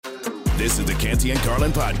This is the Canty and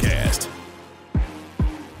Carlin podcast.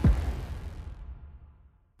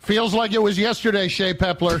 Feels like it was yesterday, Shea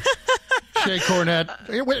Pepler. Shea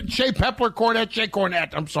Cornette. Shea Pepler, Cornette, Shea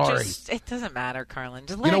Cornette. I'm sorry. It doesn't matter, Carlin.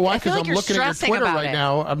 Just You know why? Because like I'm looking at your Twitter right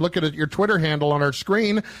now. I'm looking at your Twitter handle on our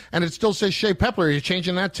screen, and it still says Shea Pepler. Are you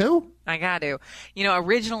changing that too? I got to.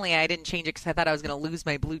 Originally I didn't change it because I thought I was going to lose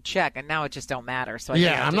my blue check, and now it just don't matter. So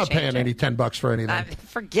I'm not paying any $10 for anything.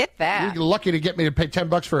 Forget that. You're lucky to get me to pay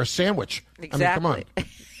 $10 for a sandwich. Exactly. I mean, come on.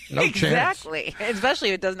 No chance. Exactly. Especially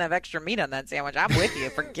if it doesn't have extra meat on that sandwich. I'm with you.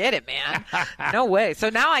 Forget it, man. No way. So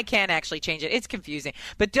now I can actually change it. It's confusing.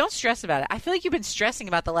 But don't stress about it. I feel like you've been stressing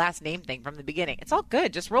about the last name thing from the beginning. It's all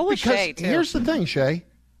good. Just roll with Shea, too. Here's the thing, Shea.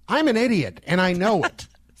 I'm an idiot, and I know it.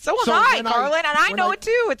 So am I, Carlin, and I know it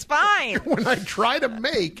too. It's fine. When I try to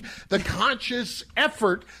make the conscious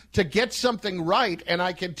effort to get something right and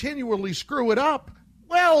I continually screw it up,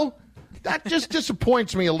 well, that just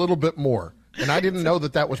disappoints me a little bit more. And I didn't know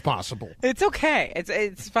that was possible. It's okay.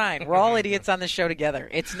 It's fine. We're all idiots on this show together.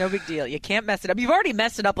 It's no big deal. You can't mess it up. You've already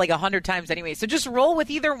messed it up like 100 times anyway, so just roll with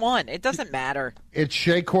either one. It doesn't matter. It's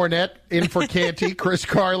Shea Cornette in for Canty, Chris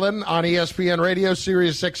Carlin on ESPN Radio,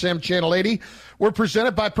 Sirius XM Channel 80. We're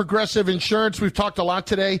presented by Progressive Insurance. We've talked a lot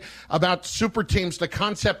today about super teams, the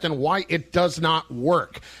concept, and why it does not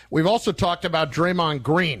work. We've also talked about Draymond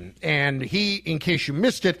Green, and he, in case you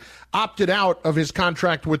missed it, opted out of his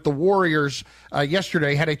contract with the Warriors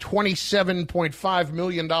yesterday, had a $27.5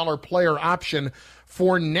 million player option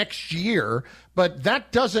for next year, but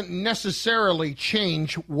that doesn't necessarily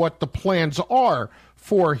change what the plans are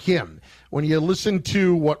for him. When you listen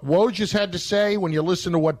to what Woj has had to say, when you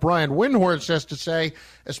listen to what Brian Windhorst has to say,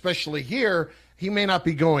 especially here, he may not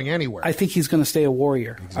be going anywhere. I think he's going to stay a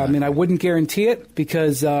Warrior. Exactly. I mean, I wouldn't guarantee it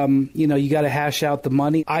because, you got to hash out the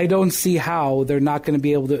money. I don't see how they're not going to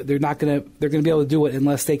be able to. They're going to be able to do it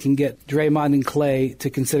unless they can get Draymond and Clay to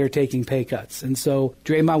consider taking pay cuts. And so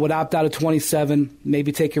Draymond would opt out of 27,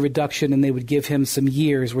 maybe take a reduction, and they would give him some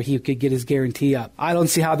years where he could get his guarantee up. I don't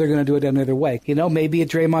see how they're going to do it any other way. Maybe if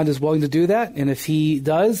Draymond is willing to do that, and if he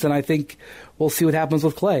does, then I think we'll see what happens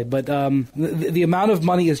with Clay. But the amount of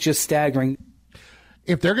money is just staggering.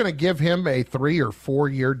 If they're going to give him a 3 or 4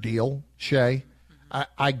 year deal, Shea,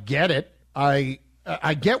 I get it. I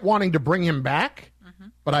get wanting to bring him back,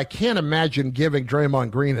 but I can't imagine giving Draymond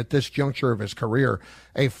Green at this juncture of his career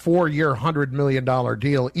a 4-year, $100 million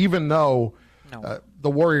deal, even though the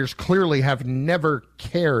Warriors clearly have never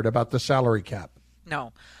cared about the salary cap.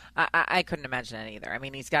 No, I couldn't imagine that either. I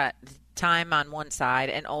mean, he's got time on one side,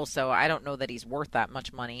 and also I don't know that he's worth that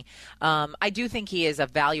much money. I do think he is a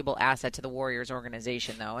valuable asset to the Warriors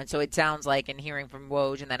organization, though, and so it sounds like, in hearing from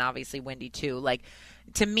Woj and then obviously Wendy too, like,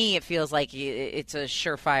 to me it feels like it's a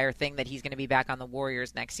surefire thing that he's going to be back on the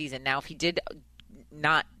Warriors next season. Now, if he did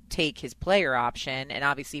not take his player option and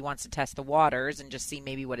obviously wants to test the waters and just see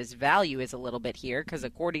maybe what his value is a little bit here, because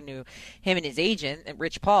according to him and his agent,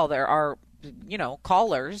 Rich Paul, there are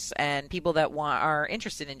callers and people that are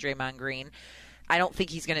interested in Draymond Green. I don't think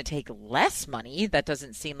he's going to take less money. That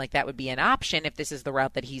doesn't seem like that would be an option if this is the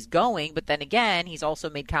route that he's going. But then again, he's also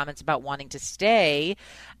made comments about wanting to stay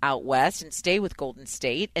out west and stay with Golden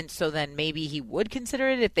State. And so then maybe he would consider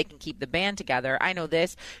it if they can keep the band together. I know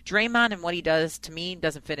this. Draymond and what he does, to me,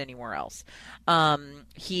 doesn't fit anywhere else.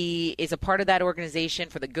 He is a part of that organization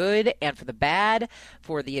for the good and for the bad,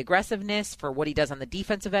 for the aggressiveness, for what he does on the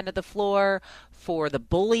defensive end of the floor, for the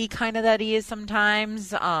bully kind of that he is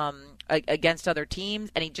sometimes, against other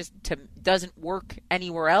teams, and he just doesn't work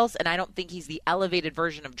anywhere else, and I don't think he's the elevated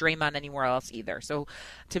version of Draymond anywhere else either. So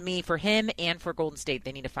to me, for him and for Golden State,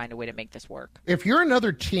 they need to find a way to make this work. If you're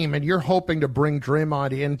another team and you're hoping to bring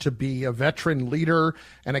Draymond in to be a veteran leader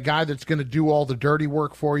and a guy that's going to do all the dirty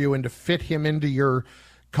work for you and to fit him into your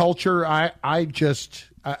culture, I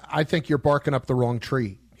think you're barking up the wrong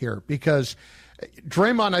tree here, because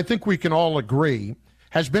Draymond, I think we can all agree,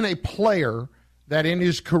 has been a player that in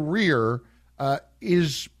his career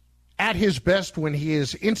is at his best when he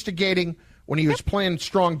is instigating, when he is playing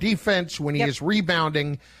strong defense, when he is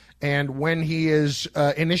rebounding, and when he is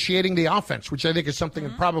initiating the offense, which I think is something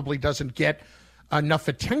that probably doesn't get enough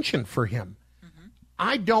attention for him.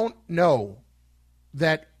 I don't know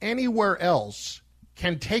that anywhere else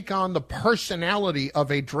can take on the personality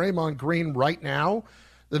of a Draymond Green right now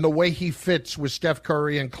than the way he fits with Steph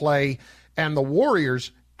Curry and Clay and the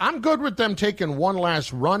Warriors. I'm good with them taking one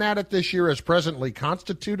last run at it this year as presently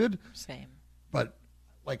constituted. Same. But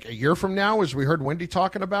like a year from now, as we heard Wendy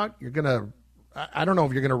talking about, you're going to – I don't know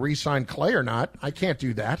if you're going to re-sign Clay or not. I can't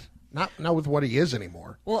do that. Not with what he is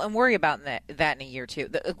anymore. Well, and worry about that in a year, too.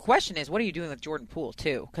 The question is, what are you doing with Jordan Poole,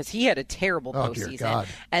 too? Because he had a terrible postseason. Dear God.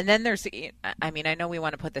 And then there's, I mean, I know we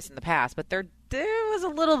want to put this in the past, but there was a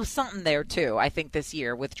little something there, too, I think, this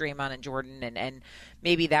year with Draymond and Jordan, and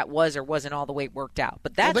maybe that was or wasn't all the way worked out.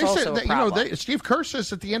 But that's also a problem. Steve Kerr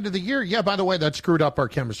says at the end of the year, yeah, by the way, that screwed up our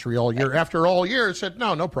chemistry all year. After all year, said,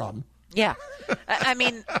 no problem. Yeah. I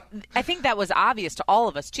mean, I think that was obvious to all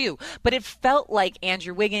of us, too. But it felt like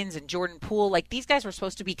Andrew Wiggins and Jordan Poole, like these guys were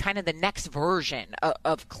supposed to be kind of the next version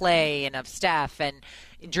of Clay and of Steph and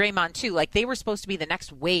Draymond, too. Like they were supposed to be the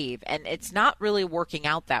next wave, and it's not really working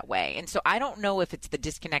out that way. And so I don't know if it's the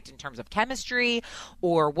disconnect in terms of chemistry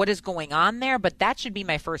or what is going on there, but that should be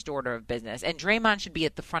my first order of business. And Draymond should be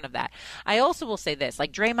at the front of that. I also will say this,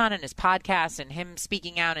 like Draymond and his podcast and him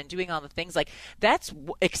speaking out and doing all the things, like that's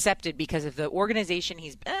accepted because of the organization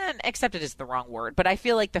he's accepted is the wrong word, but I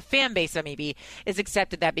feel like the fan base maybe is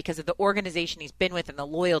accepted that because of the organization he's been with and the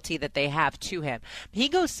loyalty that they have to him. He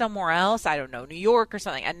goes somewhere else, I don't know, New York or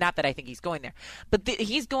something, and not that I think he's going there, but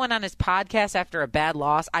he's going on his podcast after a bad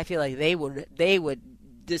loss. I feel like they would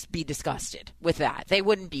just be disgusted with that. They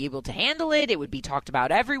wouldn't be able to handle it. It would be talked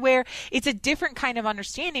about everywhere. It's a different kind of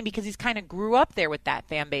understanding because he's kind of grew up there with that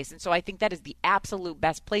fan base. And so I think that is the absolute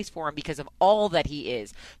best place for him because of all that he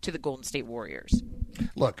is to the Golden State Warriors.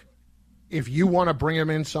 Look, if you want to bring him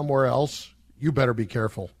in somewhere else, you better be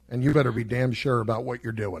careful and you better be damn sure about what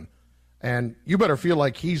you're doing. And you better feel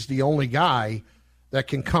like he's the only guy that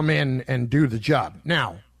can come in and do the job.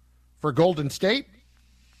 Now, for Golden State,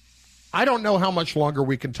 I don't know how much longer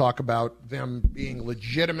we can talk about them being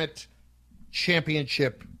legitimate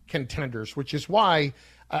championship contenders, which is why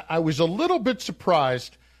I was a little bit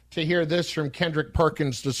surprised to hear this from Kendrick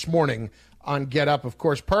Perkins this morning on Get Up. Of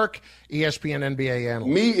course, Perk, ESPN NBA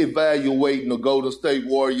analyst. Me evaluating the Golden State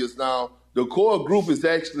Warriors now, the core group is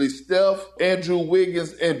actually Steph, Andrew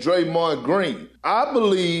Wiggins, and Draymond Green. I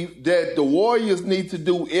believe that the Warriors need to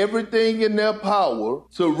do everything in their power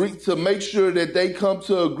to make sure that they come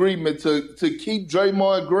to agreement to keep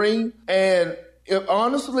Draymond Green. And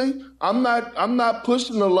honestly, I'm not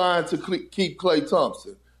pushing the line to keep Klay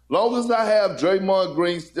Thompson. Long as I have Draymond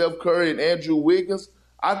Green, Steph Curry, and Andrew Wiggins,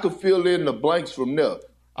 I could fill in the blanks from there.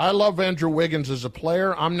 I love Andrew Wiggins as a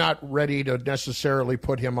player. I'm not ready to necessarily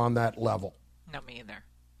put him on that level. No, me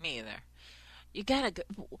either. You gotta go.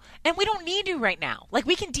 And we don't need to right now. Like,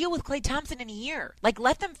 we can deal with Klay Thompson in a year. Like,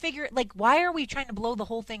 let them figure, like, why are we trying to blow the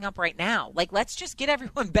whole thing up right now? Like, let's just get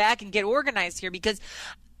everyone back and get organized here, because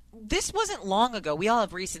this wasn't long ago. We all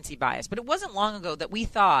have recency bias, but it wasn't long ago that we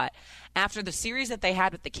thought, after the series that they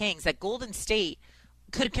had with the Kings, that Golden State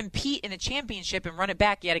could compete in a championship and run it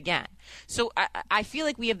back yet again. So I feel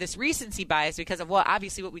like we have this recency bias because of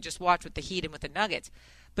obviously what we just watched with the Heat and with the Nuggets.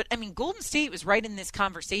 But, I mean, Golden State was right in this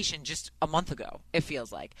conversation just a month ago, it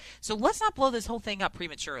feels like. So let's not blow this whole thing up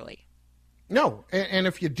prematurely. No, and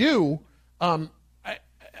if you do,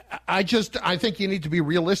 I think you need to be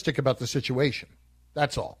realistic about the situation.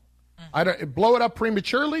 That's all. I don't blow it up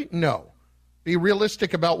prematurely. No, be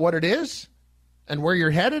realistic about what it is and where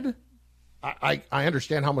you're headed. I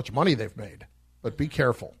understand how much money they've made, but be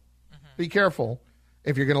careful. Be careful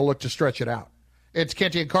if you're going to look to stretch it out. It's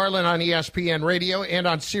Canty and Carlin on ESPN Radio and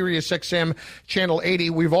on Sirius XM Channel 80.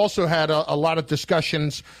 We've also had a lot of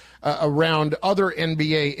discussions around other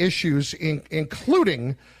NBA issues,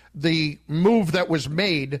 including the move that was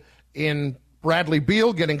made in Bradley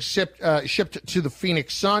Beal getting shipped to the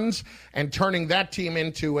Phoenix Suns and turning that team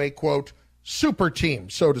into a, quote, super team,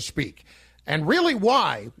 so to speak. And really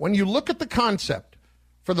why, when you look at the concept,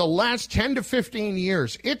 for the last 10 to 15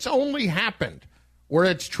 years, it's only happened where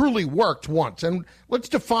it's truly worked once. And let's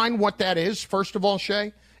define what that is, first of all,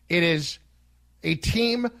 Shay. It is a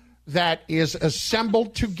team that is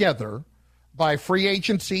assembled together by free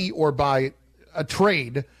agency or by a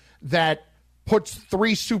trade that puts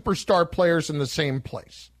three superstar players in the same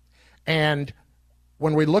place. And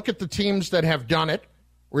when we look at the teams that have done it,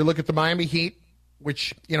 we look at the Miami Heat,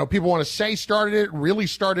 which, you know, people want to say started it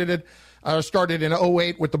in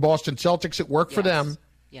 08 with the Boston Celtics. It worked for them.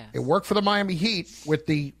 Yes. It worked for the Miami Heat with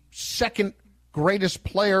the second greatest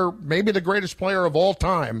player, maybe the greatest player of all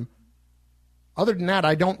time. Other than that,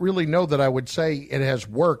 I don't really know that I would say it has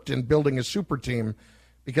worked in building a super team,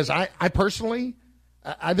 because I personally,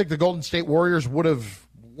 I think the Golden State Warriors would have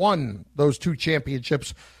won those two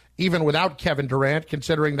championships even without Kevin Durant,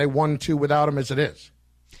 considering they won two without him as it is.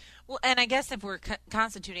 Well, and I guess if we're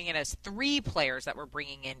constituting it as 3 players that we're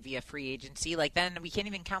bringing in via free agency, like then we can't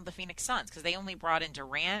even count the Phoenix Suns because they only brought in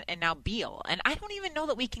Durant and now Beal. And I don't even know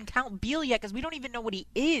that we can count Beal yet because we don't even know what he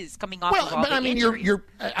is coming off of all the injuries.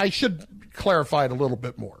 I should clarify it a little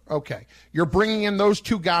bit more. Okay. You're bringing in those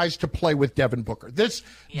 2 guys to play with Devin Booker. This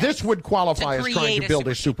would qualify as trying to build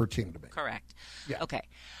a super team to me. Correct. Yeah. Okay.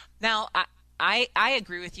 Now, I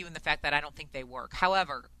agree with you in the fact that I don't think they work.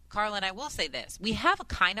 However, Carlin, I will say this. We have a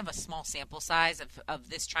kind of a small sample size of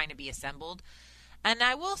this trying to be assembled. And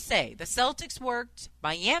I will say the Celtics worked,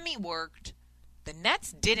 Miami worked, the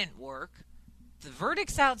Nets didn't work. The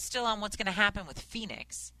verdict's out still on what's going to happen with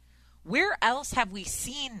Phoenix. Where else have we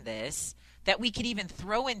seen this that we could even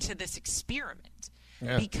throw into this experiment?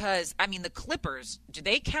 Yeah. Because, I mean, the Clippers, do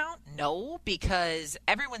they count? No, because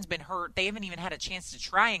everyone's been hurt. They haven't even had a chance to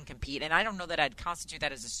try and compete. And I don't know that I'd constitute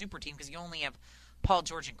that as a super team because you only have Paul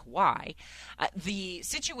George and Kawhi. The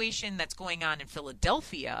situation that's going on in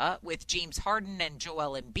Philadelphia with James Harden and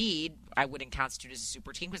Joel Embiid, I wouldn't constitute as a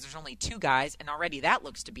super team because there's only 2 guys, and already that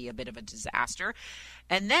looks to be a bit of a disaster.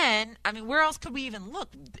 And then, I mean, where else could we even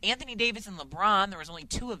look? Anthony Davis and LeBron, there was only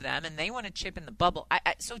 2 of them, and they want to chip in the bubble.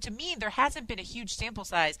 So to me, there hasn't been a huge sample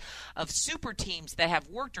size of super teams that have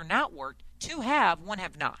worked or not worked. 2 have, 1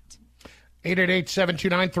 have not.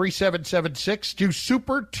 888-729-3776. Do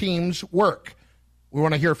super teams work? We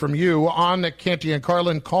want to hear from you on the Canty and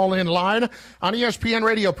Carlin call-in line on ESPN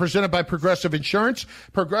Radio, presented by Progressive Insurance.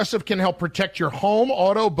 Progressive can help protect your home,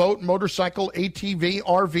 auto, boat, motorcycle, ATV,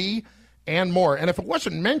 RV, and more. And if it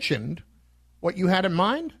wasn't mentioned what you had in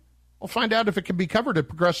mind, we'll find out if it can be covered at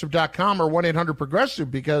Progressive.com or 1-800-PROGRESSIVE,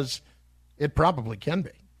 because it probably can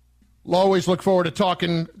be. We'll always look forward to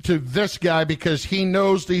talking to this guy because he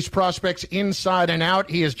knows these prospects inside and out.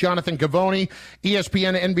 He is Jonathan Givony,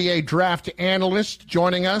 ESPN NBA draft analyst,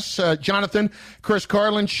 joining us. Jonathan, Chris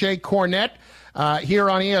Carlin, Shea Cornett here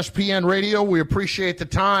on ESPN Radio. We appreciate the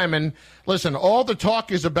time. And listen, all the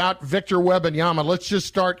talk is about Victor Wembanyama. Let's just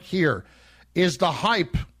start here. Is the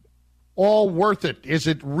hype all worth it? Is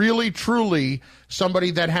it really, truly somebody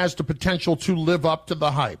that has the potential to live up to the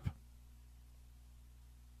hype?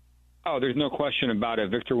 Oh, there's no question about it.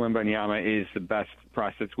 Victor Wembanyama is the best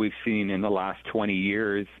prospect we've seen in the last 20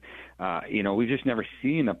 years. We've just never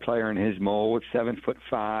seen a player in his mold, 7'5",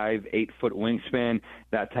 8-foot wingspan,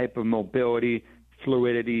 that type of mobility,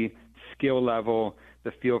 fluidity, skill level,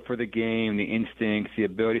 the feel for the game, the instincts, the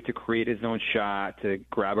ability to create his own shot, to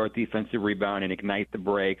grab our defensive rebound and ignite the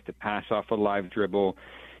break, to pass off a live dribble,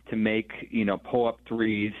 to make, pull-up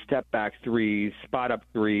threes, step-back threes, spot-up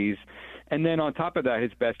threes. And then on top of that,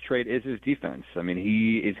 his best trait is his defense. I mean,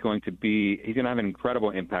 he's going to have an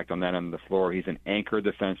incredible impact on that end of the floor. He's an anchor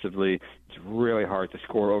defensively. It's really hard to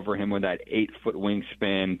score over him with that 8-foot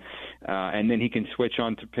wingspan. And then he can switch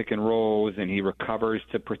on to pick and rolls, and he recovers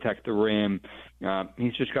to protect the rim.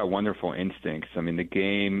 He's just got wonderful instincts. I mean, the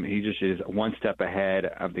game, he just is one step ahead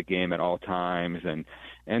of the game at all times. And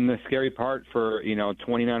the scary part for,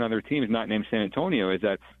 29 other teams not named San Antonio is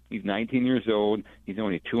that he's 19 years old. He's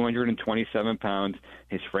only 227 pounds.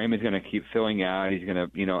 His frame is going to keep filling out. He's going to,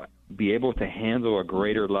 be able to handle a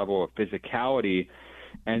greater level of physicality.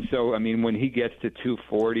 And so, I mean, when he gets to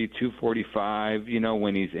 240, 245,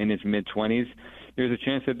 when he's in his mid-20s, there's a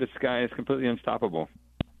chance that this guy is completely unstoppable.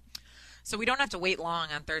 So we don't have to wait long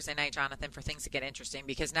on Thursday night, Jonathan, for things to get interesting,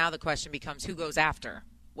 because now the question becomes who goes after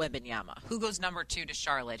Wembanyama? Who goes number 2 to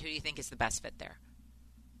Charlotte? Who do you think is the best fit there?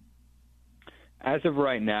 As of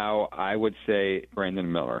right now, I would say Brandon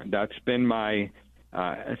Miller. That's been my,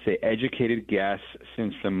 educated guess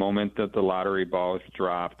since the moment that the lottery balls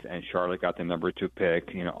dropped and Charlotte got the number 2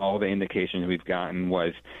 pick. All the indications we've gotten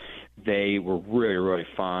was they were really, really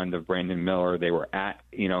fond of Brandon Miller. They were at,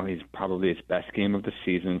 his best game of the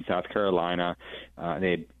season, South Carolina.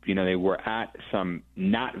 They were at some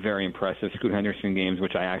not very impressive Scoot Henderson games,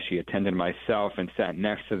 which I actually attended myself and sat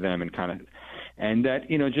next to them and that,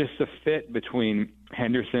 just the fit between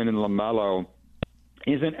Henderson and LaMelo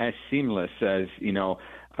isn't as seamless as,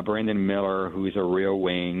 a Brandon Miller who's a real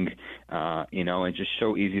wing, and just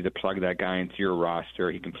so easy to plug that guy into your roster.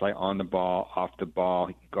 He can play on the ball, off the ball.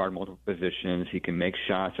 He can guard multiple positions. He can make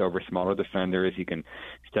shots over smaller defenders. He can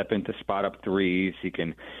step into spot-up threes. He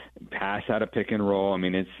can pass out a pick and roll. I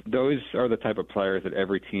mean, those are the type of players that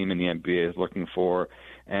every team in the NBA is looking for.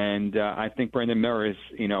 And I think Brandon Miller is,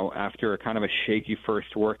 after a kind of a shaky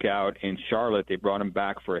first workout in Charlotte, they brought him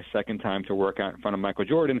back for a second time to work out in front of Michael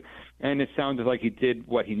Jordan. And it sounded like he did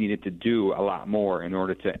what he needed to do a lot more in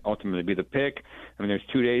order to ultimately be the pick. I mean, there's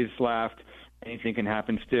 2 days left. Anything can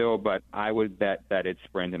happen still, but I would bet that it's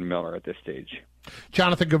Brandon Miller at this stage.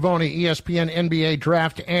 Jonathan Givony, ESPN NBA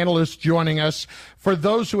draft analyst, joining us. For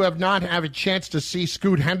those who have not had a chance to see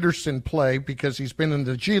Scoot Henderson play because he's been in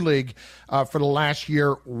the G League for the last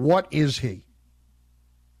year, what is he?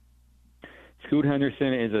 Scoot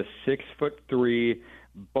Henderson is a 6'3"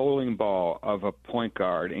 bowling ball of a point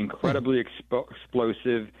guard, incredibly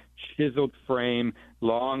explosive, chiseled frame,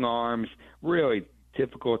 long arms, really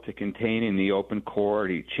difficult to contain in the open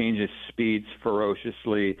court. He changes speeds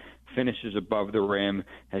ferociously, finishes above the rim,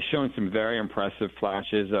 has shown some very impressive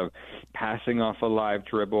flashes of passing off a live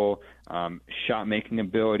dribble, shot-making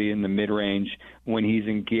ability in the mid-range. When he's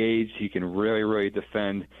engaged, he can really, really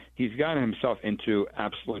defend. He's gotten himself into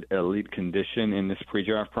absolute elite condition in this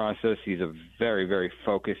pre-draft process. He's a very, very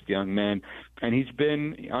focused young man, and he's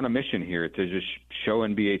been on a mission here to just show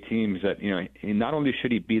NBA teams that, not only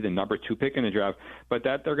should he be the number 2 pick in the draft, but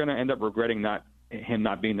that they're going to end up regretting him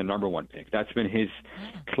not being the number 1 pick. That's been his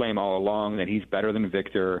claim all along, that he's better than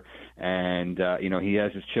Victor, and he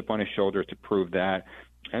has his chip on his shoulder to prove that.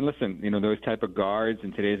 And listen, those type of guards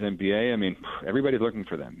in today's NBA, I mean, everybody's looking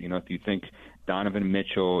for them. If you think Donovan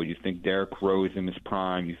Mitchell, you think Derrick Rose in his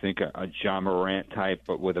prime, you think a Ja Morant type,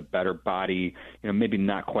 but with a better body, maybe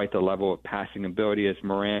not quite the level of passing ability as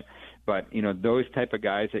Morant, but, those type of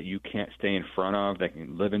guys that you can't stay in front of, that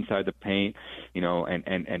can live inside the paint,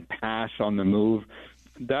 and pass on the move.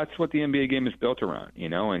 That's what the NBA game is built around,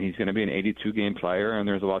 and he's going to be an 82-game player, and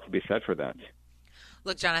there's a lot to be said for that.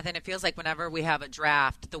 Look, Jonathan, it feels like whenever we have a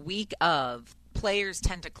draft, the week of, players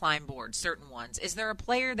tend to climb boards, certain ones. Is there a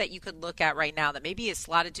player that you could look at right now that maybe is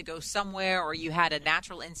slotted to go somewhere, or you had a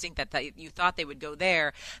natural instinct that you thought they would go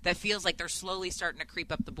there, that feels like they're slowly starting to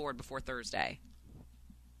creep up the board before Thursday?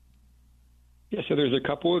 Yeah, so there's a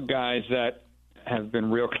couple of guys that have been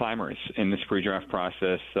real climbers in this pre-draft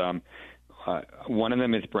process. One of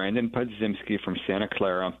them is Brandon Podziemski from Santa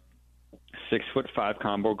Clara. 6'5"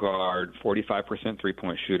 combo guard, 45%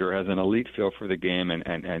 three-point shooter, has an elite feel for the game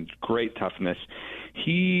and great toughness.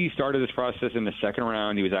 He started this process in the second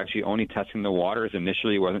round. He was actually only testing the waters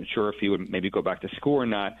initially. He wasn't sure if he would maybe go back to school or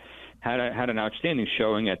not. Had an outstanding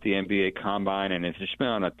showing at the NBA Combine, and has just been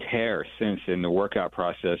on a tear since in the workout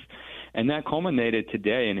process. And that culminated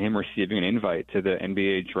today in him receiving an invite to the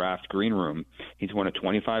NBA Draft Green Room. He's one of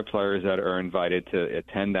 25 players that are invited to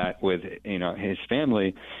attend that with his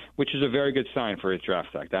family, which is a very good sign for his draft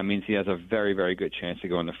stock. That means he has a very, very good chance to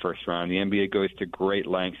go in the first round. The NBA goes to great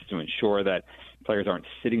lengths to ensure that players aren't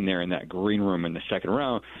sitting there in that green room in the second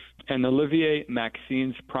round. And Olivier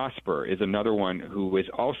Maxence Prosper is another one who has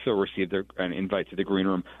also received an invite to the green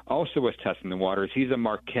room, also was testing the waters. He's a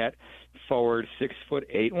Marquette forward,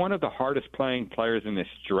 6'8", one of the hardest playing players in this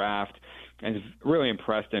draft, and has really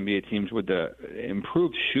impressed NBA teams with the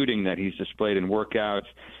improved shooting that he's displayed in workouts,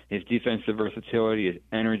 his defensive versatility, his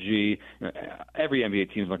energy. Every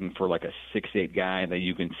NBA team is looking for like a 6'8" guy that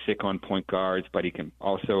you can stick on point guards, but he can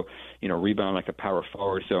also, rebound like a power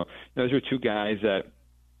forward. So those are two guys that,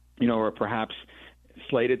 are perhaps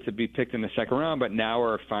slated to be picked in the second round, but now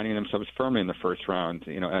are finding themselves firmly in the first round,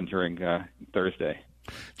 entering Thursday.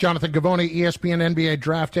 Jonathan Givony, ESPN NBA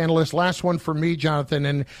draft analyst. Last one for me, Jonathan,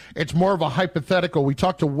 and it's more of a hypothetical. We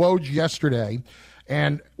talked to Woj yesterday,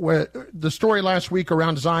 and the story last week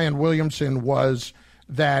around Zion Williamson was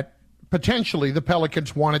that potentially the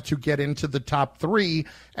Pelicans wanted to get into the top 3,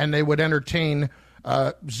 and they would entertain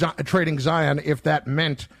trading Zion if that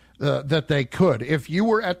meant that they could. If you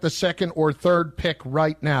were at the second or third pick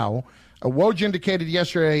right now, Woj indicated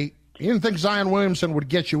yesterday he didn't think Zion Williamson would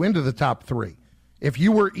get you into the top 3. If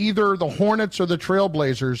you were either the Hornets or the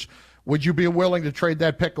Trailblazers, would you be willing to trade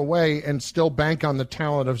that pick away and still bank on the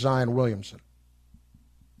talent of Zion Williamson?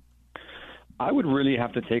 I would really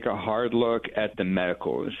have to take a hard look at the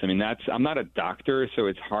medicals. I mean, I'm not a doctor, so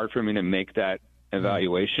it's hard for me to make that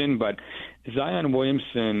evaluation. But Zion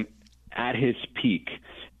Williamson, at his peak,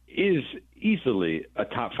 is easily a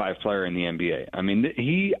top 5 player in the NBA. I mean,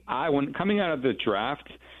 when coming out of the draft,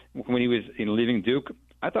 when he was leaving Duke,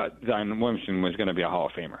 I thought Zion Williamson was going to be a Hall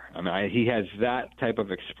of Famer. I mean, he has that type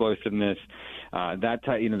of explosiveness, that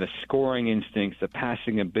type, the scoring instincts, the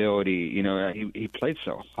passing ability. He played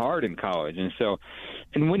so hard in college,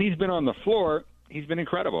 and when he's been on the floor, he's been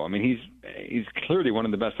incredible. I mean, he's clearly one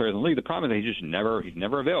of the best players in the league. The problem is that he's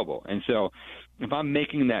never available. And so, if I'm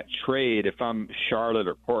making that trade, if I'm Charlotte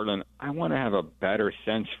or Portland, I want to have a better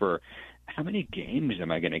sense for how many games am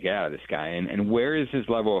I going to get out of this guy, and where is his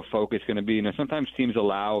level of focus going to be? Sometimes teams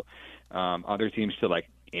allow other teams to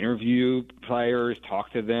interview players,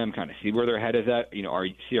 talk to them, kind of see where their head is at. Are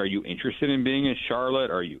you interested in being in Charlotte?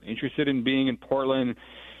 Are you interested in being in Portland?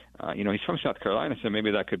 He's from South Carolina, so maybe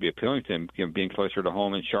that could be appealing to him, being closer to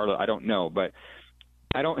home in Charlotte. I don't know, but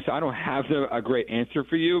I don't have a great answer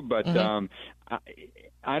for you, but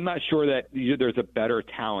I'm not sure that there's a better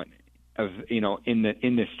talent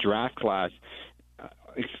in this draft class,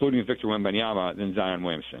 excluding Victor Wembanyama, than Zion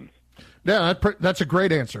Williamson. Yeah, that's a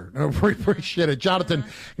great answer. We appreciate it, Jonathan.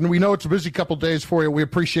 And we know it's a busy couple days for you. We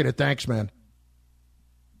appreciate it. Thanks, man.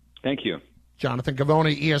 Thank you. Jonathan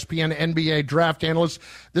Givony, ESPN NBA draft analyst.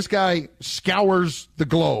 This guy scours the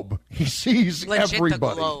globe. He sees everybody.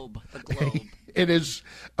 The globe. It is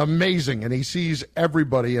amazing, and he sees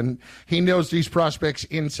everybody, and he knows these prospects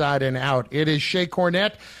inside and out. It is Shea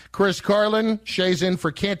Cornette, Chris Carlin. Shea's in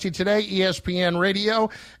for Canty today, ESPN Radio,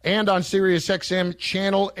 and on SiriusXM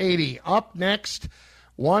Channel 80. Up next,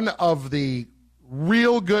 one of the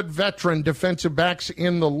real good veteran defensive backs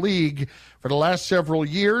in the league for the last several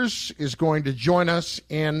years is going to join us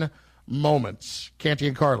in moments. Canty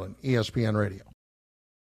and Carlin, ESPN Radio.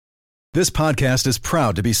 This podcast is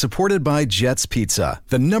proud to be supported by Jets Pizza,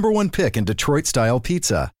 the #1 pick in Detroit-style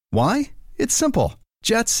pizza. Why? It's simple.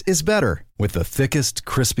 Jets is better. With the thickest,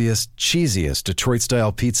 crispiest, cheesiest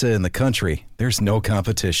Detroit-style pizza in the country, there's no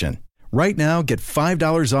competition. Right now, get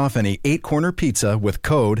 $5 off any 8-corner pizza with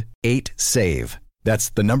code 8SAVE. That's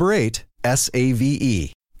the number 8,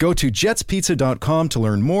 SAVE. Go to jetspizza.com to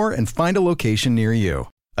learn more and find a location near you.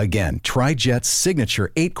 Again, try Jet's signature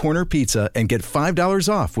 8-corner pizza and get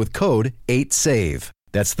 $5 off with code 8SAVE.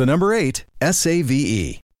 That's the number 8,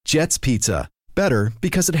 SAVE. Jet's Pizza. Better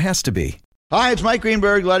because it has to be. Hi, it's Mike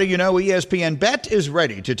Greenberg letting you know ESPN Bet is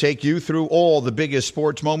ready to take you through all the biggest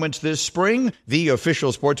sports moments this spring. The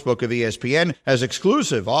official sportsbook of ESPN has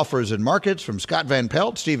exclusive offers and markets from Scott Van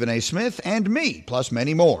Pelt, Stephen A. Smith, and me, plus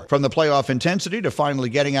many more. From the playoff intensity to finally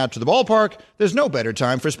getting out to the ballpark, there's no better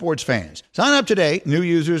time for sports fans. Sign up today. New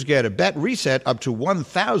users get a bet reset up to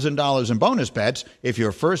 $1,000 in bonus bets if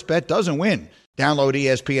your first bet doesn't win. Download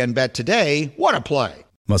ESPN Bet today. What a play.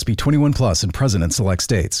 Must be 21 plus and present in select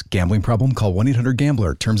states. Gambling problem? Call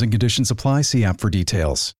 1-800-GAMBLER. Terms and conditions apply. See app for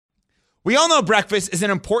details. We all know breakfast is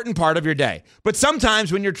an important part of your day. But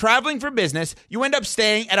sometimes when you're traveling for business, you end up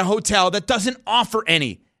staying at a hotel that doesn't offer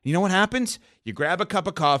any. You know what happens? You grab a cup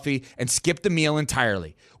of coffee and skip the meal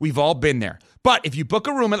entirely. We've all been there. But if you book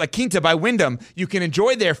a room at La Quinta by Wyndham, you can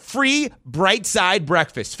enjoy their free Bright Side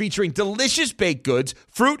breakfast featuring delicious baked goods,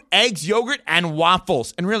 fruit, eggs, yogurt, and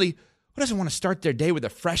waffles. And really, who doesn't want to start their day with a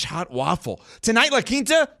fresh, hot waffle? Tonight, La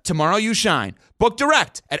Quinta, tomorrow you shine. Book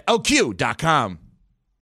direct at LQ.com.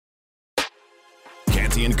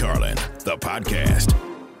 Canty and Carlin, the podcast.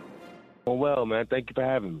 Well, man, thank you for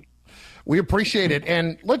having me. We appreciate it.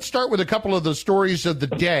 And let's start with a couple of the stories of the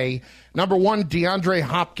day. Number one, DeAndre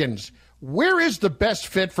Hopkins. Where is the best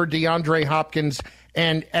fit for DeAndre Hopkins?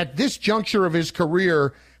 And at this juncture of his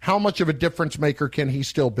career, how much of a difference maker can he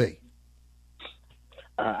still be?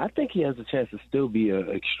 I think he has a chance to still be an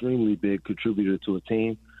extremely big contributor to a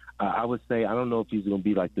team. I would say, I don't know if he's going to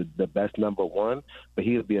be like the best number one, but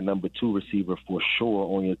he'll be a number 2 receiver for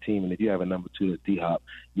sure on your team. And if you have a number 2 at D-Hop,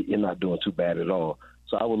 you're not doing too bad at all.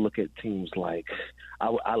 So I would look at teams like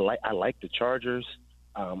I like the Chargers.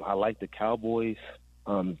 I like the Cowboys.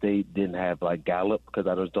 They didn't have like Gallup because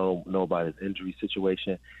I just don't know about his injury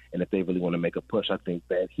situation. And if they really want to make a push, I think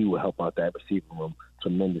that he will help out that receiver room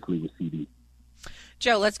tremendously with CD.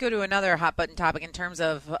 Joe, let's go to another hot button topic in terms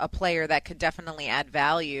of a player that could definitely add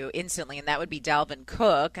value instantly, and that would be Dalvin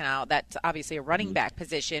Cook. Now, that's obviously a running back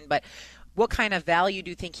position, but what kind of value do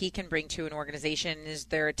you think he can bring to an organization? Is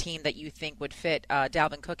there a team that you think would fit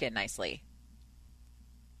Dalvin Cook in nicely?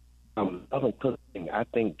 Dalvin Cook, I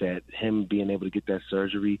think that him being able to get that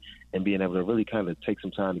surgery and being able to really kind of take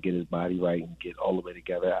some time to get his body right and get all the way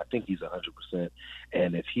together, I think he's 100%.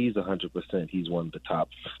 And if he's 100%, he's one of the top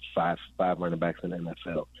five running backs in the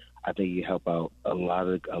NFL. I think he help out a lot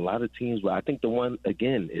of teams. But I think the one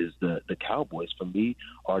again is the Cowboys. For me,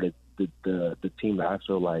 are the team that I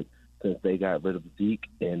feel like, since they got rid of Zeke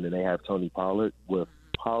and then they have Tony Pollard with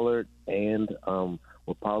Pollard and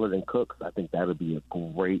Cook, I think that would be a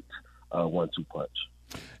great 1-2 punch.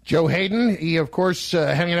 Joe Hayden, he, of course,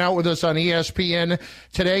 hanging out with us on ESPN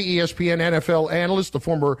today, ESPN NFL analyst, the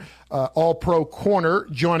former All-Pro corner,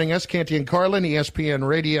 joining us. Canty and Carlin, ESPN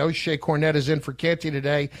Radio. Shea Cornette is in for Canty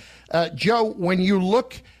today. Joe, when you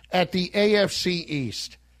look at the AFC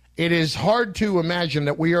East, it is hard to imagine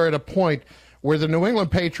that we are at a point where the New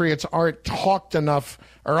England Patriots aren't talked about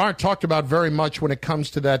very much when it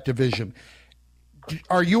comes to that division.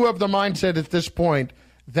 Are you of the mindset at this point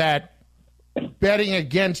that betting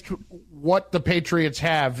against what the Patriots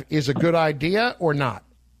have is a good idea or not?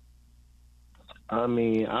 I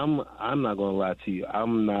mean, I'm not going to lie to you.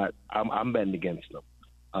 I'm betting against them.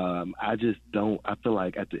 I just don't. I feel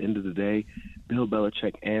like at the end of the day, Bill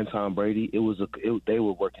Belichick and Tom Brady, they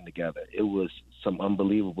were working together. It was some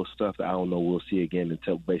unbelievable stuff that I don't know we'll see again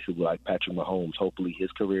until basically like Patrick Mahomes. Hopefully his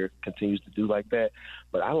career continues to do like that.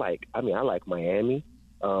 But I like Miami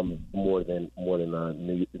more than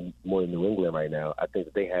New England right now. I think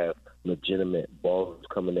that they have legitimate balls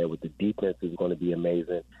coming there. With the defense is going to be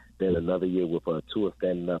amazing. Then another year with Tua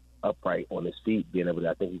standing upright on his feet, being able to,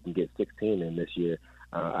 I think he can get 16 in this year.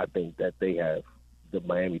 I think that they have the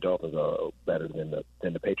Miami Dolphins are better than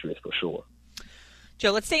the Patriots for sure.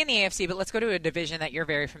 Joe, let's stay in the AFC, but let's go to a division that you're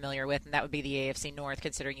very familiar with, and that would be the AFC North,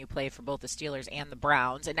 considering you play for both the Steelers and the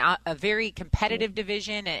Browns. And a very competitive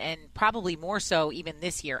division, and probably more so even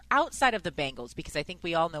this year, outside of the Bengals, because I think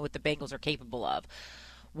we all know what the Bengals are capable of.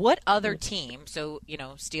 What other team, so,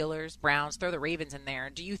 Steelers, Browns, throw the Ravens in there,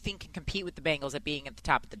 do you think can compete with the Bengals at being at the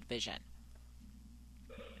top of the division?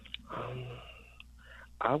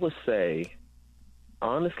 I would say,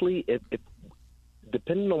 honestly, if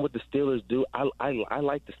depending on what the Steelers do, I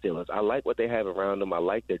like the Steelers. I like what they have around them. I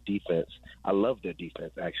like their defense. I love their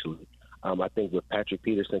defense, actually. I think with Patrick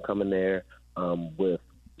Peterson coming there, with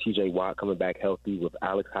T.J. Watt coming back healthy, with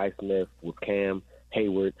Alex Highsmith, with Cam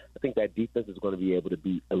Hayward, I think that defense is going to be able to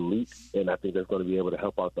be elite, and I think that's going to be able to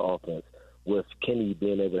help out the offense. With Kenny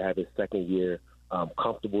being able to have his second year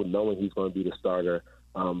comfortable, knowing he's going to be the starter,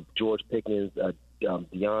 George Pickens,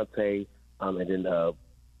 Deontay, and then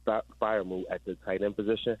Firemu at the tight end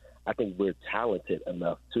position, I think we're talented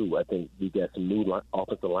enough, too. I think we got some new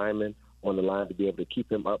offensive linemen on the line to be able to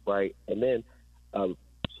keep him upright. And then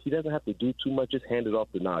he doesn't have to do too much, just hand it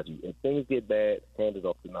off to Najee. If things get bad, hand it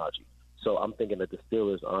off to Najee. So I'm thinking that the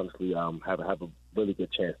Steelers, honestly, have a really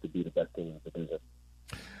good chance to be the best team in the division.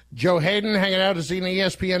 Joe Hayden hanging out as an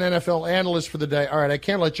ESPN NFL analyst for the day. All right, I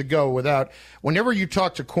can't let you go without, whenever you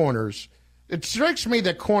talk to corners, it strikes me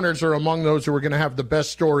that corners are among those who are going to have the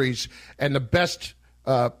best stories and the best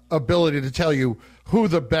ability to tell you who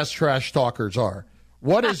the best trash talkers are.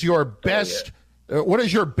 What is your best? What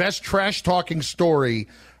is your best trash talking story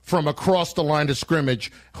from across the line of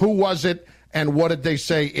scrimmage? Who was it, and what did they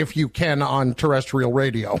say, if you can, on terrestrial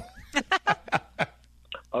radio?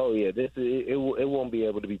 Oh yeah, it won't be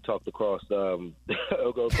able to be talked across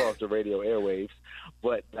across the radio airwaves.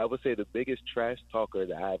 But I would say the biggest trash talker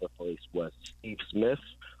that I ever faced was Steve Smith,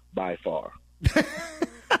 by far.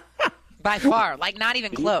 By far, like not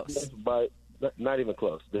even close. But not even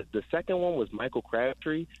close. The second one was Michael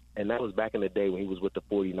Crabtree, and that was back in the day when he was with the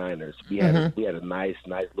 49ers. We had a nice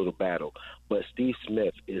little battle. But Steve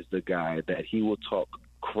Smith is the guy that he will talk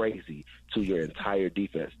crazy to your entire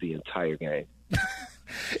defense the entire game.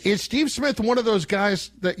 Is Steve Smith one of those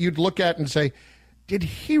guys that you'd look at and say, did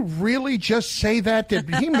he really just say that?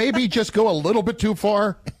 Did he maybe just go a little bit too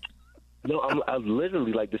far? No, I'm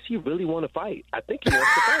literally like, does he really want to fight? I think he wants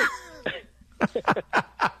to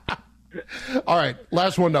fight. All right,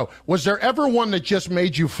 last one, though. Was there ever one that just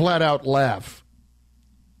made you flat out laugh?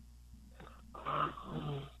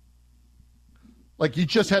 Like you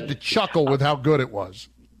just had to chuckle with how good it was?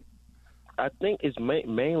 I think it's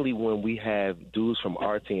mainly when we have dudes from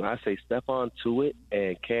our team. I say Stephon Tuitt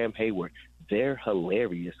and Cam Hayward. They're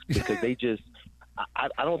hilarious because they just I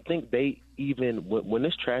don't think they even when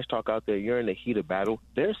there's trash talk out there, you're in the heat of battle,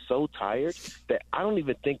 they're so tired that I don't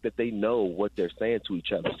even think that they know what they're saying to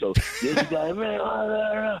each other. So they'll be like,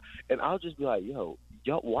 man, and I'll just be like, yo,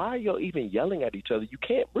 why are y'all even yelling at each other? You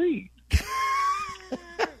can't breathe.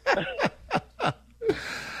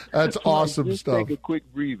 That's awesome just stuff. Take a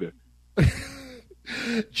quick breather.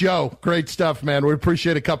 Joe, great stuff, man. We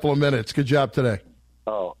appreciate a couple of minutes. Good job today.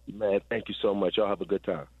 Oh, man, thank you so much. Y'all have a good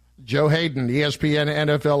time. Joe Hayden, ESPN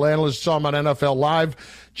NFL analyst, saw him on NFL Live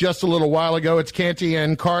just a little while ago. It's Canty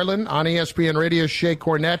and Carlin on ESPN Radio. Shea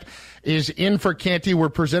Cornette is in for Canty. We're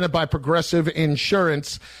presented by Progressive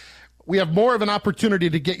Insurance. We have more of an opportunity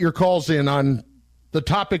to get your calls in on the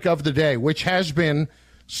topic of the day, which has been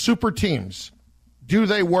super teams. Do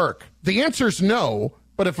they work? The answer is no,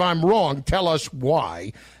 but if I'm wrong, tell us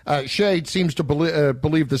why. Shea seems to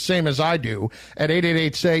believe the same as I do at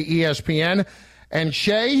 888-SAY-ESPN. And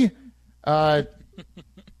Shea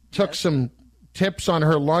took some tips on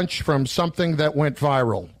her lunch from something that went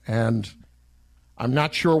viral. And I'm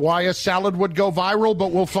not sure why a salad would go viral,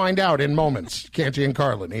 but we'll find out in moments. Canty and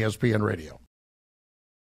Carlin, ESPN Radio.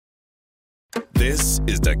 This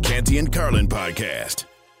is the Canty and Carlin podcast.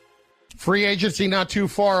 Free agency not too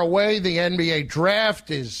far away. The NBA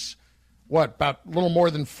draft is, about a little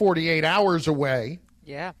more than 48 hours away.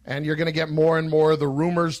 Yeah. And you're going to get more and more of the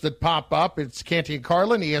rumors that pop up. It's Canty and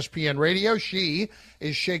Carlin, ESPN Radio. She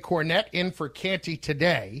is Shea Cornette in for Canty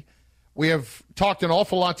today. We have talked an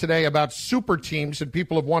awful lot today about super teams, and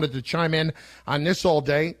people have wanted to chime in on this all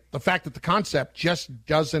day. The fact that the concept just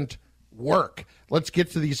doesn't work. Let's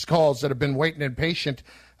get to these calls that have been waiting and patient.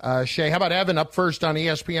 Shay, how about Evan up first on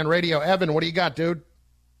ESPN Radio? Evan, what do you got, dude?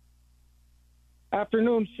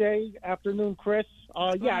 Afternoon, Shay. Afternoon, Chris.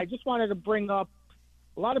 I just wanted to bring up,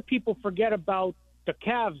 a lot of people forget about the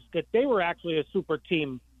Cavs, that they were actually a super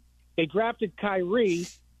team. They drafted Kyrie,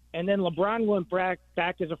 and then LeBron went back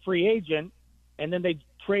as a free agent, and then they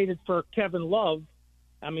traded for Kevin Love.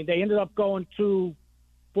 I mean, they ended up going to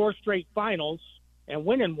 4 straight finals and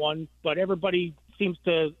winning one, but everybody seems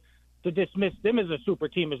to dismiss them as a super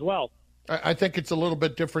team as well. I think it's a little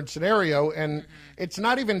bit different scenario, and it's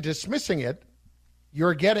not even dismissing it.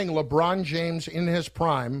 You're getting LeBron James in his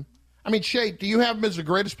prime. I mean, Shay, do you have him as the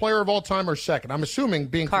greatest player of all time or second? I'm assuming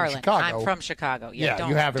being Carlin, from Chicago. I'm from Chicago. Yeah,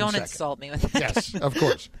 you have him Don't second. insult me with that. Yes, of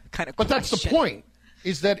course. kind of but that's the point,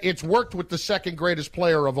 is that it's worked with the second greatest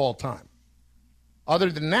player of all time. Other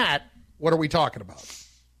than that, what are we talking about?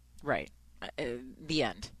 Right. The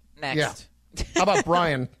end. Next. Yeah. How about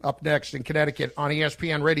Brian up next in Connecticut on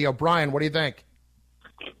ESPN Radio? Brian, what do you think?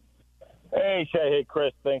 Hey, Shay. Hey,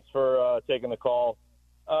 Chris. Thanks for taking the call.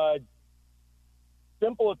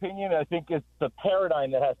 Simple opinion, I think it's the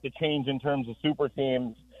paradigm that has to change in terms of super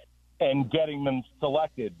teams and getting them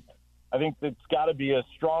selected. I think it's got to be a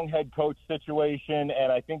strong head coach situation,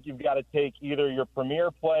 and I think you've got to take either your premier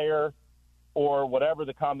player or whatever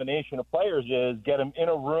the combination of players is, get them in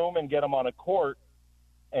a room and get them on a court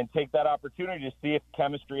and take that opportunity to see if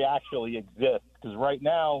chemistry actually exists. Because right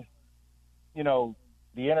now, you know,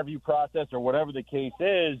 the interview process or whatever the case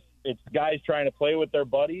is, it's guys trying to play with their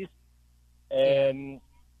buddies. And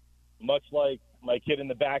much like my kid in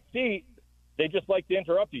the back seat, they just like to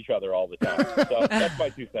interrupt each other all the time. So that's my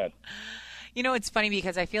 2 cents. You know, it's funny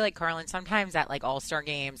because I feel like, Carlin, sometimes at like all-star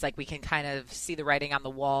games, like we can kind of see the writing on the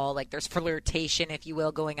wall. Like there's flirtation, if you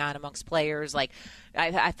will, going on amongst players. Like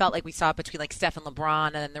I felt like we saw it between like Steph and LeBron,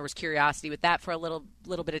 and then there was curiosity with that for a little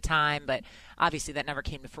bit of time. But obviously that never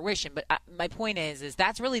came to fruition. But my point is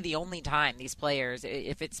that's really the only time these players,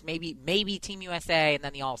 if it's maybe Team USA and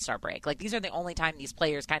then the all-star break, like these are the only time these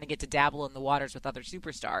players kind of get to dabble in the waters with other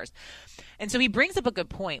superstars. And so he brings up a good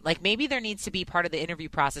point. Like maybe there needs to be part of the interview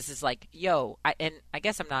process is like, yo, and I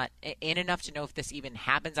guess I'm not in enough to know if this even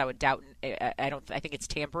happens. I would doubt. I think it's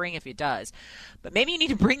tampering if it does. But maybe you need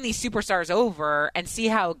to bring these superstars over and see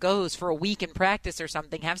how it goes for a week in practice or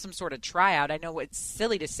something. Have some sort of tryout. I know it's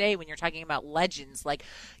silly to say when you're talking about legends like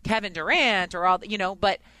Kevin Durant or all,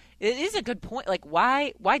 but it is a good point. Like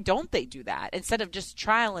why don't they do that instead of just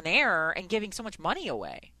trial and error and giving so much money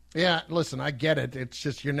away? Yeah, listen, I get it. It's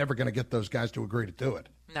just you're never going to get those guys to agree to do it.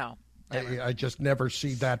 No. I just never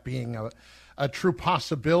see that being a true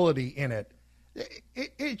possibility in it.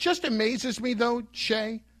 It just amazes me, though,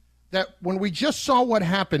 Shay, that when we just saw what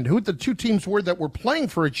happened, who the 2 teams were that were playing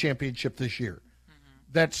for a championship this year,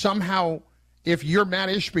 that somehow if you're Matt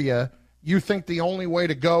Ishbia, you think the only way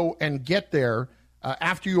to go and get there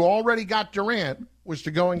after you already got Durant was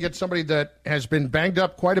to go and get somebody that has been banged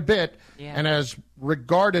up quite a bit and has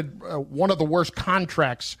regarded one of the worst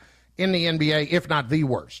contracts in the NBA, if not the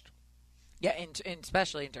worst. Yeah, and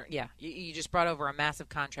especially, you just brought over a massive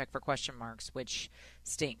contract for question marks, which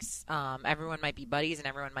stinks. Everyone might be buddies and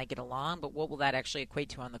everyone might get along, but what will that actually equate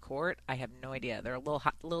to on the court? I have no idea. They're a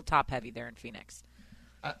little top-heavy there in Phoenix.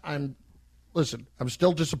 I'm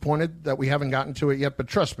still disappointed that we haven't gotten to it yet, but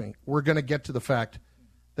trust me, we're going to get to the fact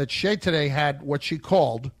that Shay today had what she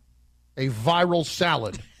called a viral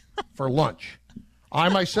salad for lunch. I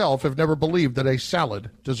myself have never believed that a salad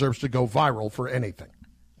deserves to go viral for anything.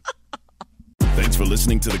 Thanks for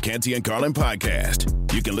listening to the Canty and Carlin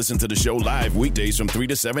podcast. You can listen to the show live weekdays from 3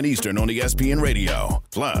 to 7 Eastern on ESPN Radio.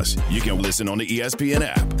 Plus, you can listen on the ESPN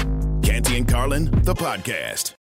app. Canty and Carlin, the podcast.